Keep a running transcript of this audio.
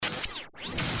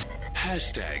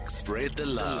Hashtag spread the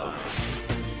love.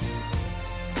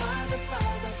 Father,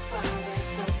 Father, Father,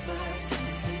 help us.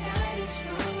 Tonight is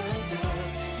from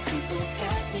above. These people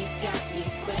got me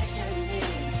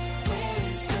questioning. Where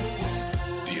is the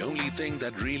love? The only thing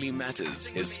that really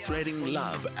matters is spreading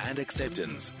love and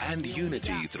acceptance and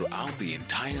unity throughout the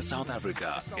entire South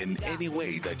Africa in any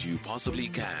way that you possibly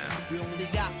can. We only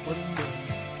got one world,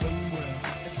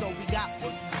 and so we got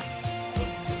one world.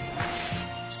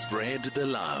 Spread the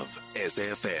love.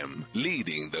 SFM,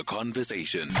 leading the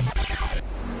conversation.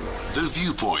 The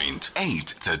Viewpoint, 8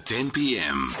 to 10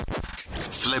 p.m.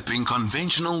 Flipping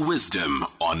conventional wisdom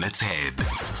on its head.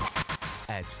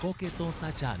 At Koketso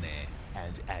Sachane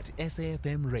and at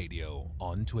SAFM Radio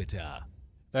on Twitter.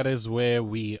 That is where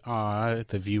we are,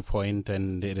 The Viewpoint,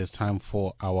 and it is time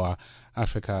for our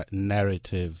Africa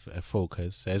narrative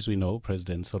focus. As we know,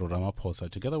 President Ramaphosa,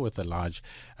 together with a large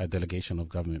delegation of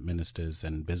government ministers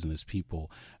and business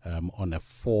people, on a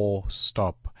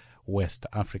 4-stop West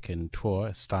African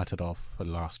tour, started off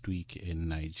last week in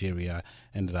Nigeria,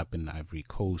 ended up in Ivory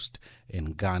Coast,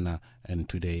 in Ghana, and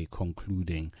today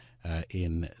concluding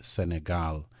in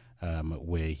Senegal.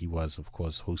 Where he was, of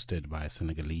course, hosted by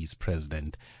Senegalese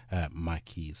President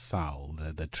Macky Sall.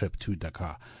 The trip to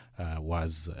Dakar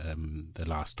was the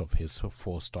last of his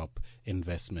 4-stop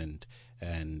investment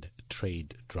and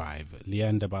trade drive.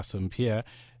 Leanne De Bassompier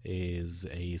is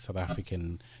a South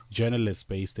African journalist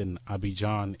based in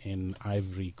Abidjan in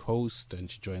Ivory Coast, and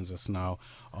she joins us now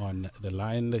on the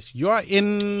line. You are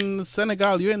in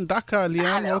Senegal, you're in Dakar,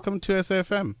 Leanne. Hello. Welcome to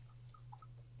SFM.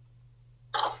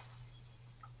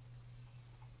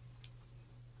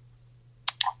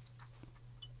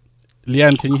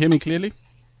 Leanne, can you hear me clearly?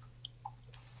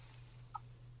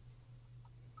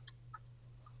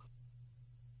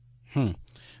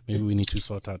 Maybe we need to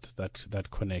sort out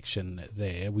that connection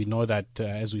there. We know that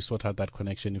as we sort out that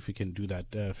connection, if we can do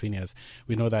that, Phineas,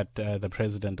 we know that the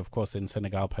president, of course, in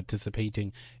Senegal,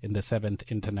 participating in the 7th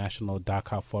International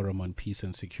Dakar Forum on Peace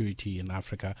and Security in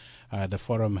Africa. The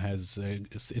forum is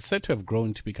said to have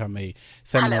grown to become a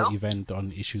seminal event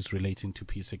on issues relating to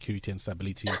peace, security, and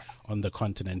stability on the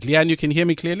continent. Leanne, you can hear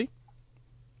me clearly?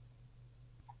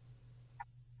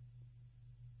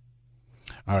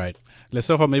 All right.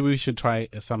 Lesotho, maybe we should try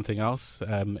something else,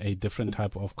 a different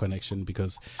type of connection,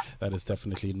 because that is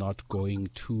definitely not going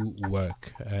to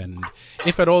work. And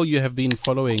if at all you have been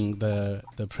following the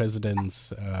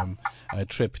president's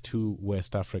trip to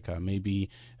West Africa, maybe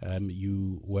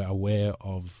you were aware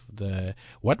of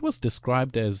what was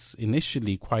described as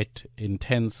initially quite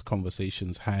intense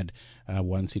conversations had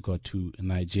once he got to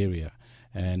Nigeria.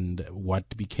 And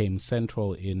what became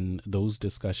central in those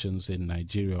discussions in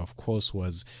Nigeria, of course,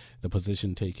 was the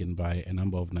position taken by a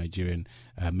number of Nigerian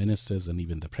ministers and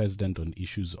even the president on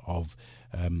issues of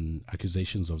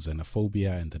accusations of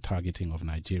xenophobia and the targeting of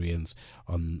Nigerians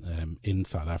in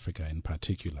South Africa in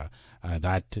particular.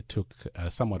 That took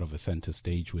somewhat of a center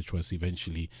stage, which was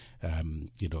eventually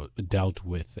dealt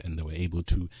with, and they were able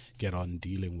to get on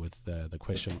dealing with the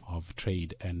question of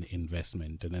trade and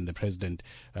investment. And then the president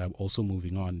also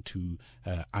moving on to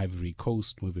Ivory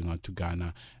Coast, moving on to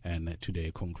Ghana, and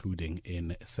today concluding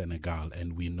in Senegal.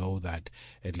 And we know that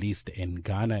at least in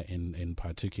Ghana in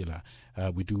particular,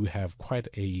 we do have quite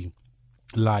a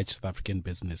large South African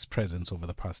business presence over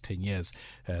the past 10 years.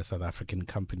 South African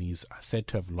companies are said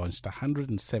to have launched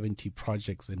 170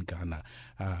 projects in Ghana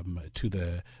to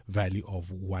the value of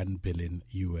 $1 billion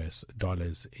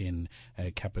in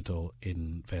capital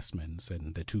investments.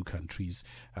 And the two countries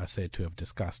are said to have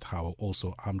discussed how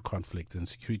also armed conflict and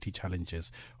security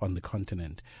challenges on the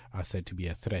continent are said to be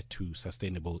a threat to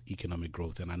sustainable economic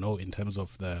growth. And I know in terms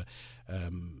of the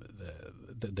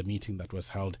meeting that was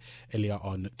held earlier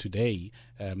on today,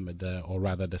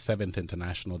 the 7th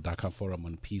International Dakar Forum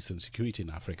on Peace and Security in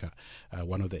Africa,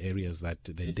 one of the areas that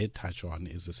they did touch on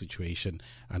is the situation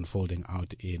unfolding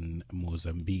out in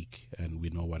Mozambique, and we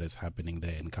know what is happening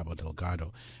there in Cabo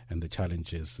Delgado and the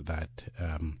challenges that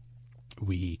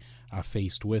we are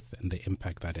faced with and the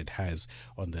impact that it has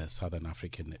on the Southern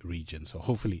African region. So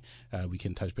hopefully we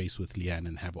can touch base with Leanne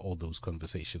and have all those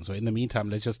conversations. So in the meantime,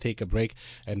 let's just take a break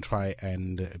and try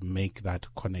and make that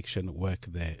connection work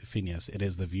there. Phineas, it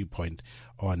is The Viewpoint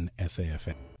on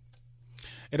SAFM.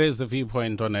 It is the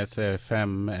viewpoint on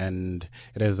SFM, and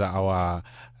it is our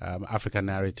Africa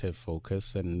narrative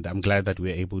focus. And I'm glad that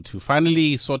we're able to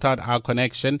finally sort out our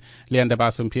connection. Leanne De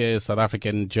Bassompier is a South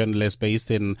African journalist based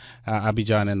in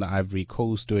Abidjan in the Ivory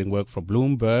Coast, doing work for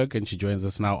Bloomberg, and she joins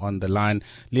us now on the line.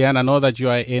 Leanne, I know that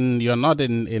you're not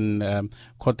in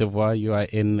Cote d'Ivoire, you are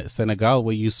in Senegal,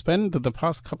 where you spent the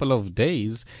past couple of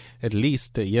days, at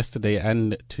least yesterday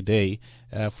and today,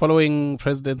 following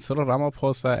President Cyril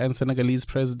Ramaphosa and Senegalese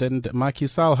President Macky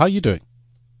Sall. How are you doing?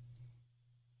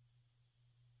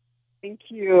 Thank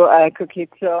you, Cookie.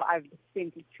 So I've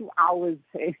spent 2 hours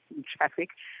in traffic,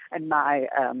 and my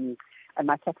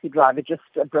taxi driver just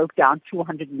broke down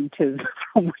 200 meters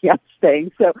from where I'm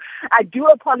staying. So I do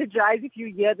apologize if you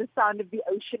hear the sound of the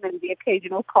ocean and the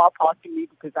occasional car passing me,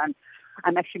 because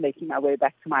I'm actually making my way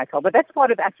back to my car. But that's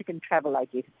part of African travel, I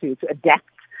guess, to adapt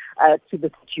to the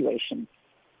situation.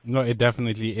 No, it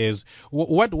definitely is.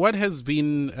 What has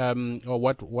been or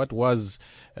what was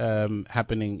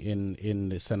happening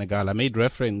in Senegal? I made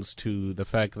reference to the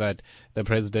fact that the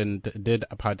president did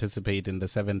participate in the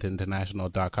 7th International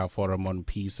Dakar Forum on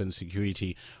Peace and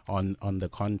Security on the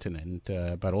continent,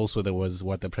 but also there was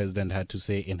what the president had to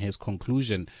say in his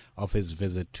conclusion of his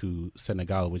visit to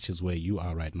Senegal, which is where you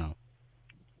are right now.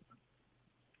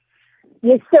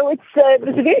 Yes, so it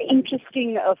was a very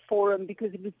interesting forum,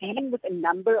 because it was dealing with a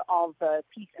number of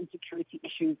peace and security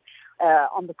issues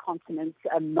on the continent,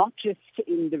 not just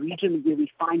in the region where we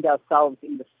find ourselves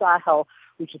in the Sahel,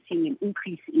 which is seeing an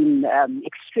increase in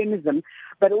extremism,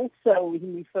 but also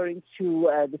in referring to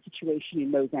the situation in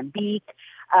Mozambique.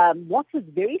 What was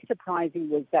very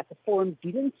surprising was that the forum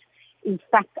didn't, in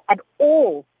fact, at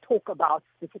all talk about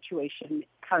the situation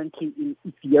currently in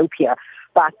Ethiopia.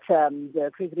 But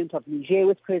the president of Niger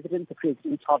was present, the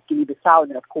president of Guinea-Bissau,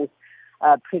 and of course,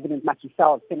 President Macky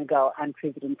Sall of Senegal and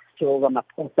President Cyril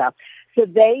Ramaphosa. So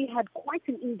they had quite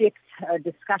an in-depth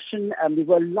discussion. There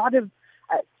were a lot of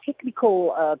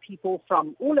technical people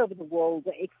from all over the world,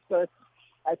 the experts,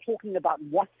 talking about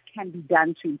what can be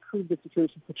done to improve the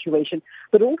security situation,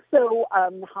 but also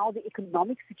how the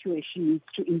economic situation needs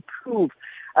to improve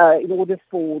in order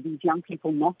for these young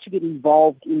people not to get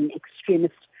involved in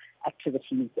extremist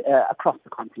activities across the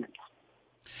continent.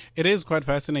 It is quite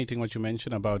fascinating what you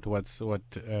mentioned about what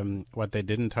they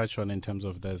didn't touch on in terms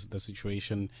of the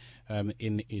situation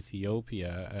in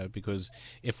Ethiopia, because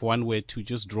if one were to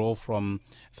just draw from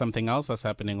something else that's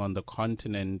happening on the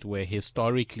continent, where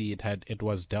historically it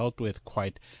was dealt with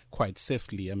quite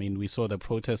swiftly. I mean, we saw the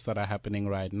protests that are happening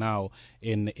right now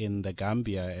in the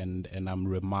Gambia, and I'm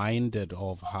reminded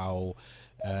of how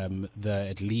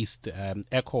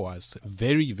ECOWAS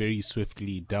very, very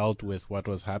swiftly dealt with what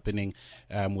was happening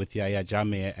with Yahya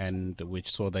Jammeh, and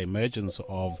which saw the emergence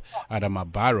of Adama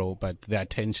Barrow, but there are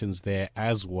tensions there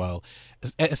as well.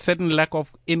 A certain lack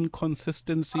of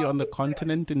inconsistency on the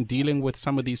continent in dealing with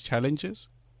some of these challenges?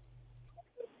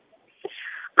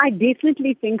 I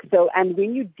definitely think so. And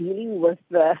when you're dealing with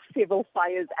several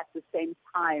fires at the same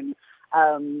time,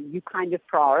 you kind of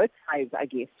prioritize, I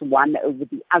guess, one over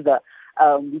the other.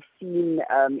 We've seen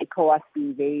ECOWAS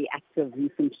being very active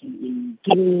recently in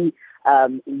Guinea,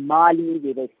 in Mali,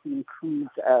 where they've seen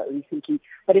coups recently,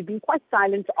 but have been quite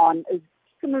silent on a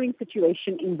simmering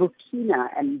situation in Burkina,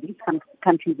 and these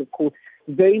countries, of course,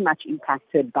 very much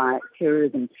impacted by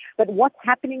terrorism. But what's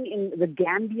happening in the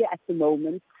Gambia at the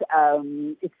moment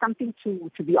is something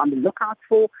to be on the lookout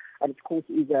for. And of course,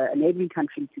 is a neighboring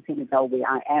country to Senegal, where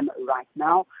I am right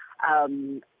now.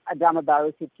 Adama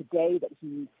Barrow said today that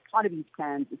part of his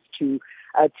plans is to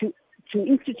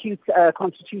institute a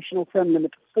constitutional term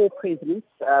limit for presidents.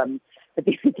 But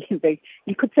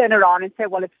you could turn around and say,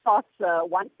 well, it starts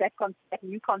once that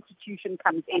new constitution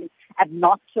comes in, and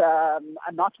not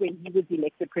when he was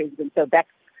elected president. So that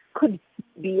could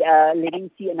be letting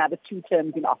see another 2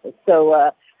 terms in office.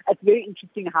 So it's very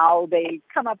interesting how they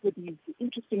come up with these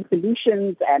interesting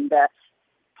solutions and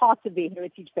parts of their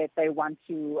heritage that they want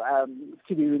to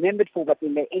be remembered for, but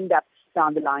then they end up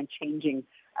down the line changing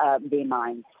their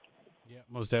minds. Yeah,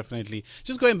 most definitely.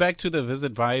 Just going back to the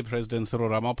visit by President Cyril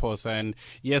Ramaphosa, and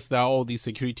yes, there are all these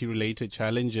security-related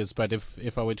challenges, but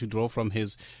if I were to draw from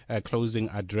his closing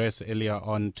address earlier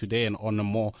on today, and on a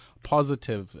more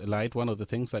positive light, one of the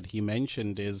things that he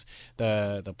mentioned is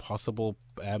the possible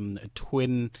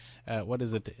twinning,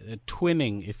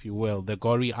 if you will, the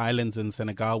Gorée Islands in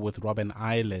Senegal with Robben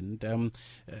Island.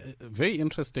 Very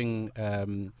interesting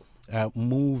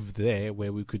move there,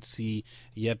 where we could see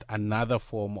yet another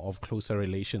form of closer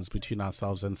relations between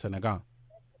ourselves and Senegal.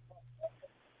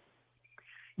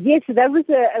 Yes, so that was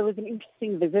an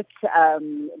interesting visit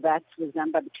that was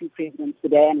done by the two presidents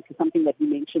today, and it's something that he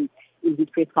mentioned in his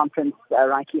press conference,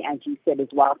 rightly as you said as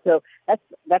well. So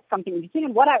that's something interesting.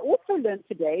 And what I also learned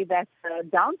today that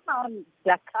downtown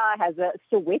Dakar has a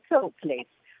Soweto place,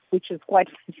 which is quite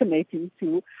fascinating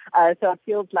too. So it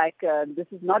feels like this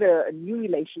is not a new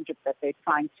relationship that they're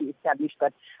trying to establish,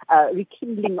 but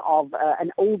rekindling of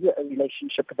an older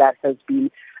relationship that has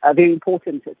been very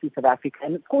important to South Africa.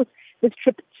 And of course, this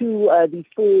trip to the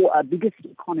four biggest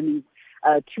economies,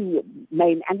 two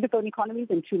main Anglophone economies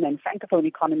and two main Francophone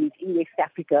economies in West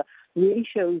Africa really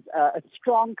shows a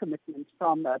strong commitment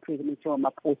from President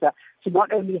Ramaphosa to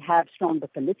not only have stronger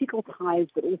political ties,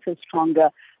 but also stronger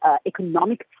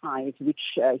economic ties,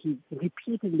 which he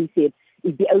repeatedly said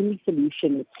is the only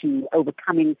solution to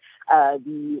overcoming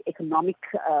the economic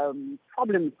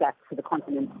problems that the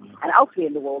continent and elsewhere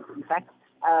in the world, in fact,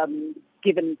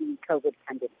 given the COVID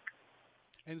pandemic.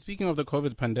 And speaking of the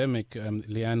COVID pandemic,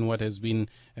 Leanne, what has been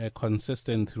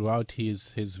consistent throughout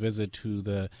his visit to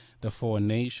the four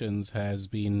nations has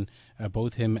been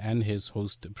both him and his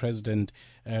host president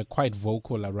quite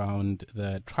vocal around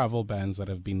the travel bans that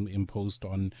have been imposed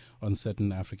on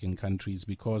certain African countries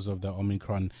because of the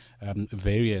Omicron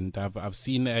variant. I've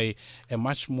seen a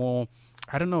much more,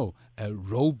 I don't know, a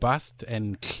robust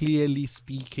and clearly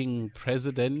speaking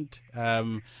president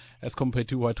as compared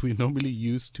to what we're normally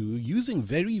used to, using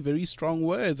very, very strong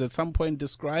words, at some point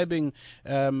describing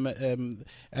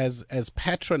as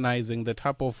patronizing the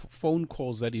type of phone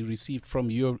calls that he received from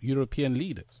European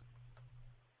leaders.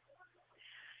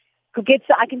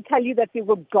 Kugitsa, I can tell you that there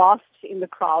were gasps in the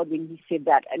crowd when he said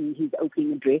that in his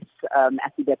opening address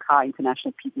at the Dakar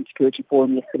International Peace and Security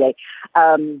Forum yesterday.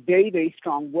 Very, very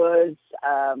strong words.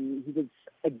 He was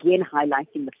again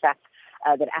highlighting the fact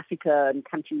that African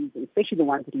countries, especially the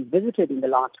ones that he visited in the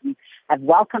last week, have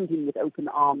welcomed him with open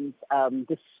arms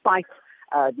despite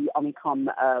the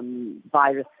Omicron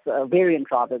virus variant,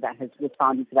 rather, that was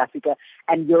found in South Africa,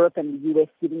 and Europe and the US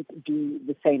didn't do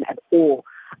the same at all.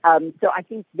 So I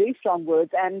think very strong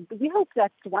words, and we hope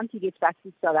that once he gets back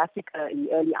to South Africa in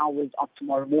the early hours of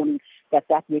tomorrow morning, that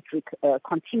rhetoric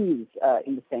continues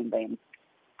in the same vein.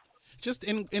 Just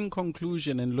in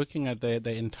conclusion, and looking at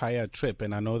the entire trip,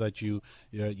 and I know that you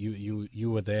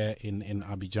were there in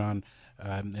Abidjan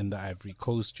in the Ivory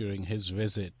Coast during his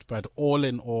visit, but all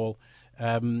in all,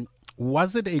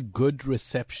 was it a good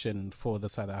reception for the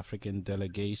South African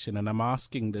delegation? And I'm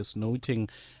asking this noting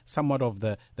somewhat of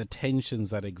the tensions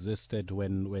that existed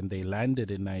when they landed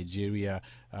in Nigeria,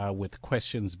 with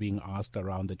questions being asked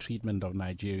around the treatment of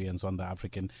Nigerians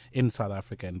in South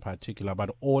Africa in particular.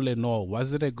 But all in all,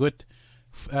 was it a good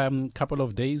couple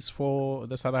of days for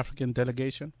the South African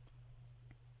delegation?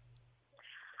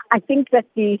 I think that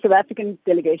the South African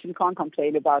delegation can't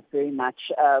complain about very much.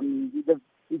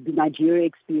 The Nigeria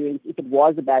experience, if it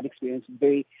was a bad experience, was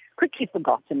very quickly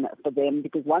forgotten for them,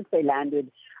 because once they landed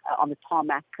on the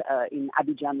tarmac in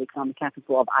Abidjan, the economic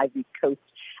capital of Ivory Coast,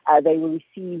 they were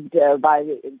received by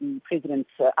the President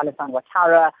Alassane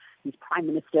Ouattara, his Prime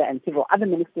Minister, and several other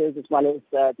ministers, as well as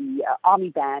the army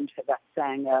band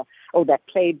that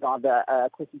played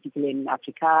Kosisi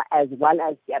Africa, as well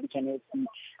as the Abidjanese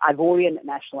Ivorian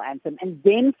national anthem. And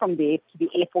then from there to the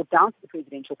airport, down to the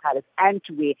presidential palace, and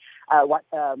to where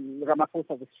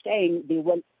Ramaphosa was staying, they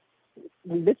were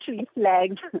literally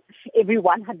flagged every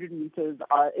 100 meters,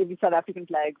 every South African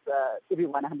flags every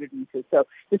 100 meters. So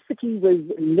the city was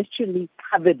literally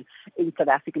covered in South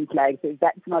African flags. So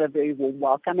that's not a very warm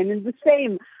welcome. And then the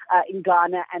same in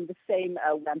Ghana, and the same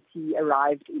once he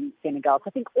arrived in Senegal. So I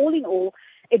think all in all,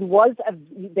 it was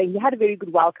they had a very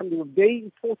good welcome. There were very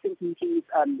important meetings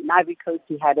in Ivory Coast.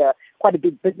 He had quite a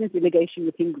big business delegation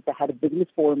with him. They had a business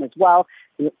forum as well,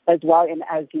 and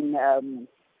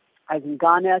as in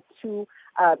Ghana too.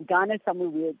 Ghana is somewhere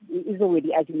where there is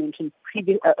already, as you mentioned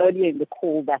earlier in the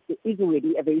call, that there is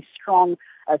already a very strong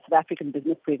South African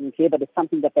business presence here, but it's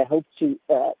something that they hope to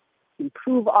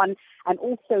improve on, and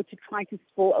also to try to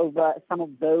spill over some of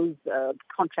those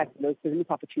contracts, those business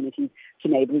opportunities to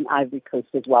neighboring Ivory Coast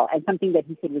as well. And something that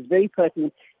he said was very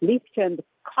pertinent: let's turn the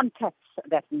contacts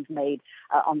that we've made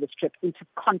on this trip into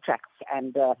contracts,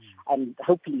 and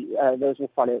hopefully those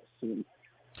will follow soon.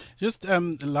 Just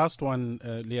the last one,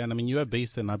 Leanne. I mean, you are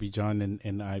based in Abidjan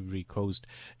in Ivory Coast.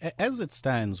 As it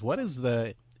stands,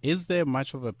 is there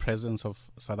much of a presence of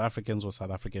South Africans or South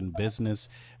African business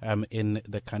in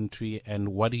the country? And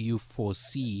what do you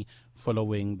foresee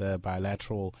following the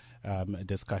bilateral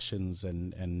discussions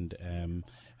and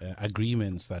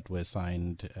agreements that were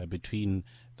signed between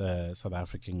the South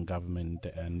African government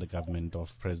and the government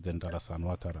of President Alassane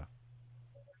Ouattara?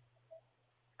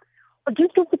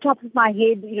 Just off the top of my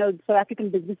head, South African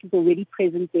businesses already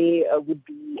present there would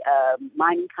be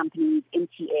mining companies,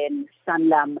 MTN,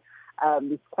 Sanlam.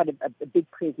 There's quite a big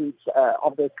presence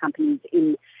of those companies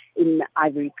in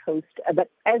Ivory Coast. But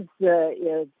as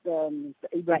Ibrahim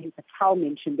Patel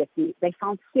mentioned, that they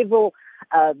found several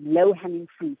low-hanging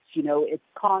fruits. It's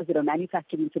cars that are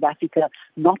manufactured in South Africa,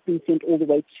 not being sent all the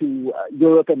way to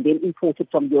Europe and then imported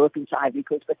from Europe into Ivory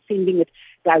Coast, but sending it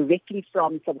directly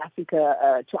from South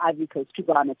Africa to Ivory Coast, to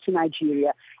Ghana, to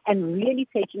Nigeria, and really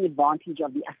taking advantage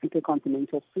of the Africa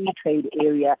Continental Free Trade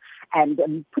Area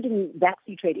and putting that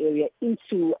free trade area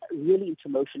into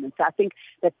motion. And so I think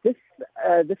that this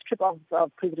trip of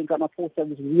President Ramaphosa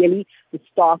was really the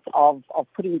start of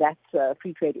putting that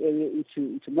free trade area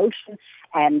into motion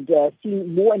and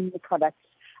seeing more and more products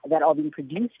that are being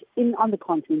produced on the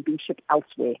continent being shipped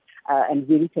elsewhere and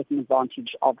really taking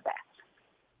advantage of that.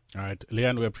 All right,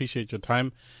 Leanne, we appreciate your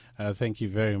time. Thank you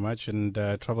very much, and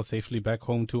travel safely back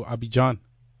home to Abidjan.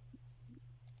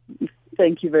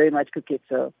 Thank you very much,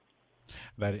 Kuketso.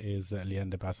 That is Leanne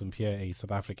De Bassompier, a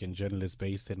South African journalist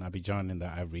based in Abidjan in the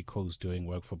Ivory Coast doing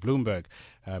work for Bloomberg,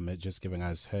 just giving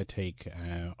us her take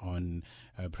on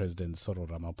President Cyril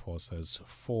Ramaphosa's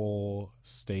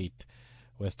 4-state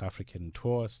West African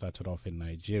tour. Started off in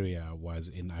Nigeria, was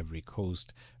in Ivory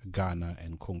Coast, Ghana,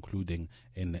 and concluding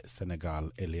in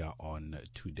Senegal earlier on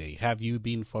today. Have you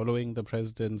been following the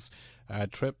president's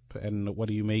trip, and what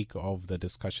do you make of the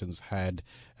discussions had,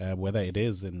 whether it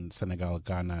is in Senegal,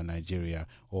 Ghana, Nigeria,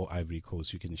 or Ivory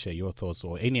Coast? You can share your thoughts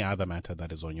or any other matter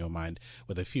that is on your mind.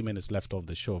 With a few minutes left of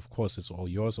the show, of course, it's all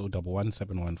yours.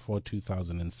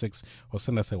 011-714-2006, or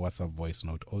send us a WhatsApp voice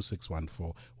note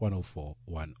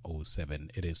 0614-104-107.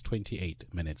 It is 28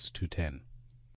 minutes to 10.